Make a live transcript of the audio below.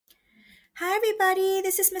Hi everybody,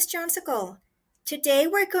 this is Miss Johnsicle. Today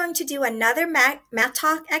we're going to do another math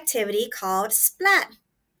talk activity called Splat.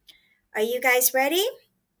 Are you guys ready?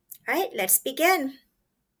 All right, let's begin.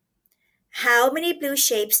 How many blue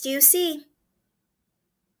shapes do you see?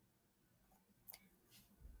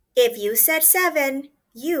 If you said 7,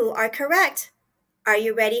 you are correct. Are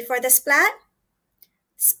you ready for the splat?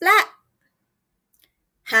 Splat!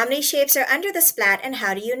 How many shapes are under the splat and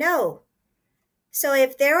how do you know? So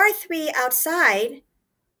if there are 3 outside,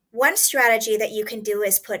 one strategy that you can do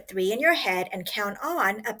is put 3 in your head and count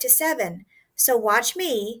on up to 7. So watch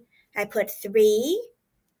me. I put 3,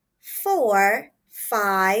 4,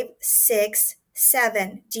 5, 6,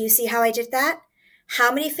 7. Do you see how I did that?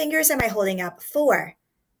 How many fingers am I holding up? 4.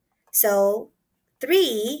 So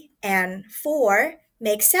 3 and 4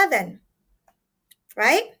 make 7,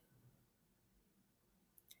 right?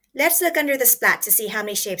 Let's look under the splat to see how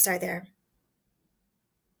many shapes are there.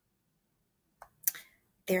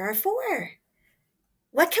 There are 4.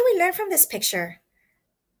 What can we learn from this picture?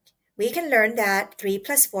 We can learn that 3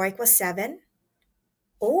 plus 4 equals 7.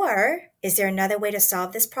 Or, is there another way to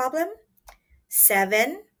solve this problem?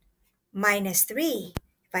 7 minus 3.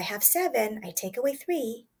 If I have 7, I take away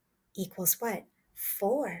 3 equals what?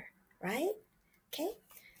 4, right? Okay,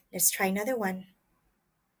 let's try another one.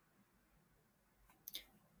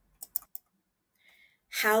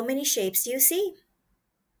 How many shapes do you see?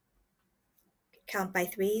 Count by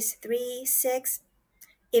threes. 3, 6.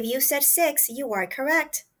 If you said 6, you are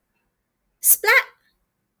correct. Splat!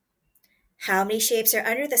 How many shapes are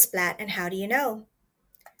under the splat and how do you know?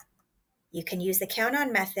 You can use the count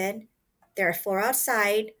on method. There are 4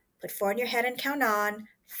 outside. Put 4 in your head and count on.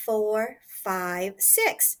 4, 5,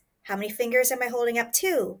 6. How many fingers am I holding up?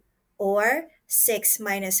 2. Or 6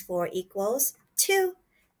 minus 4 equals 2.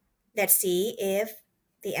 Let's see if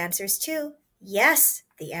the answer is 2. Yes,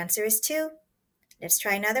 the answer is 2. Let's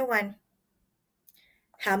try another one.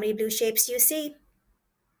 How many blue shapes do you see?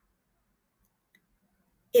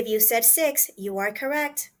 If you said 6, you are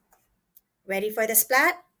correct. Ready for the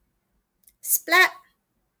splat? Splat!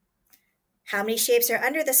 How many shapes are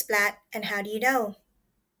under the splat and how do you know?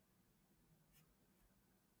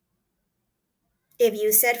 If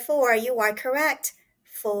you said 4, you are correct.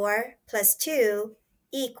 4 plus 2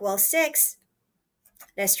 equals 6.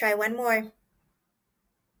 Let's try one more.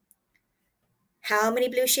 How many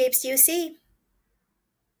blue shapes do you see?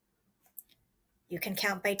 You can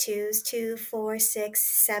count by twos. 2, 4, 6,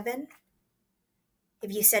 7.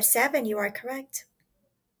 If you said 7, you are correct.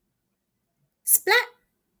 Splat!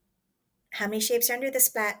 How many shapes are under the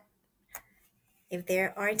splat? If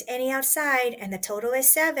there aren't any outside and the total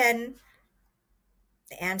is 7,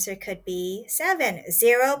 the answer could be 7.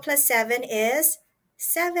 0 plus 7 is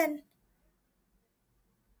 7.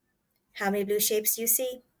 How many blue shapes do you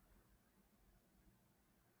see?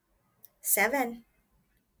 7.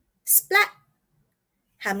 Splat!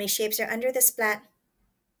 How many shapes are under the splat?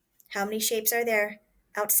 How many shapes are there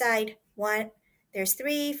outside? 1. There's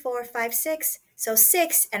 3, 4, 5, 6. So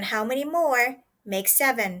 6 and how many more make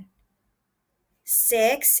 7?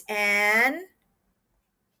 6 and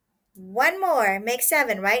 1 more make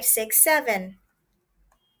 7, right? 6, 7.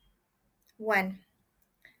 1.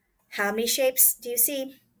 How many shapes do you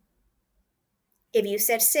see? If you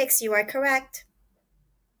said 6, you are correct.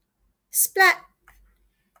 Splat!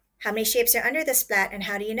 How many shapes are under the splat and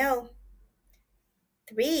how do you know?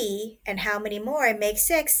 3 and how many more make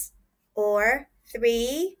 6? Or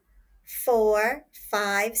 3, 4,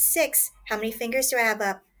 5, 6. How many fingers do I have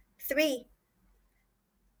up? 3.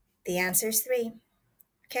 The answer is 3.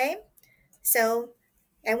 Okay? So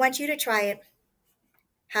I want you to try it.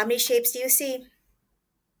 How many shapes do you see?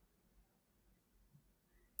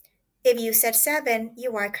 If you said 7,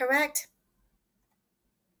 you are correct.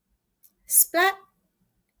 Splat!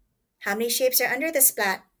 How many shapes are under the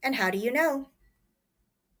splat and how do you know?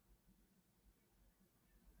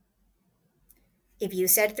 If you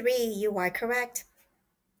said 3, you are correct.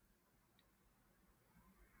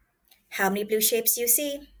 How many blue shapes do you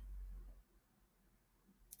see?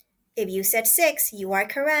 If you said 6, you are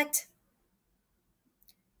correct.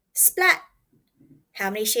 Splat! How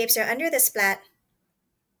many shapes are under the splat?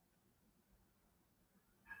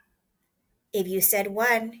 If you said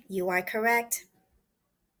 1, you are correct.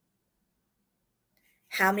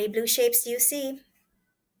 How many blue shapes do you see?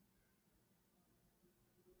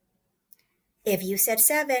 If you said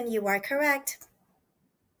 7, you are correct.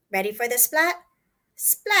 Ready for the splat?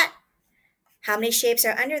 Splat! How many shapes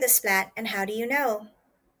are under the splat and how do you know?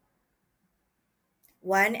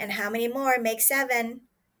 1 and how many more make 7?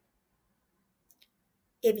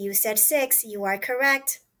 If you said 6, you are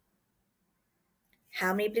correct.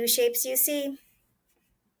 How many blue shapes do you see?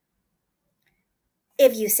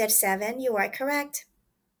 If you said 7, you are correct.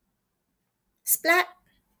 Splat.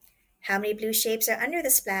 How many blue shapes are under the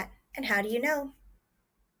splat, and how do you know?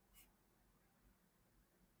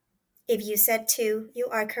 If you said 2, you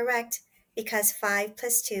are correct, because 5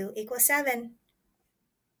 plus 2 equals 7.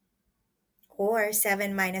 Or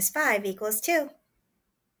 7 minus 5 equals 2.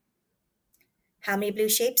 How many blue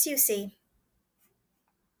shapes do you see?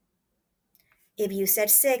 If you said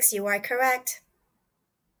 6, you are correct.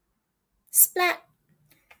 Splat.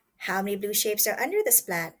 How many blue shapes are under the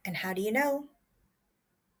splat, and how do you know?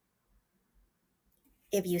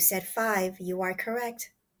 If you said 5, you are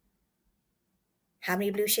correct. How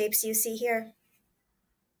many blue shapes do you see here?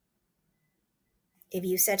 If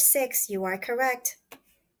you said 6, you are correct.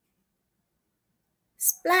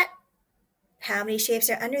 Splat. How many shapes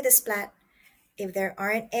are under the splat? If there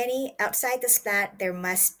aren't any outside the splat, there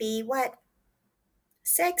must be what?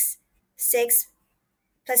 6. 6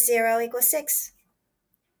 plus 0 equals 6.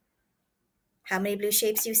 How many blue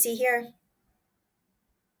shapes do you see here?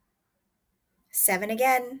 7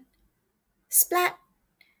 again. Splat.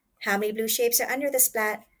 How many blue shapes are under the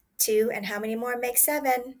splat? 2, and how many more make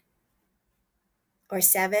 7? Or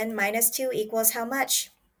 7 minus 2 equals how much?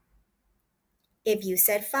 If you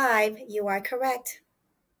said 5, you are correct.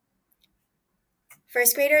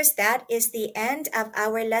 First graders, that is the end of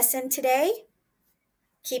our lesson today.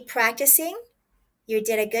 Keep practicing. You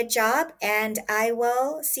did a good job, and I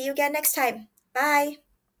will see you again next time. Bye.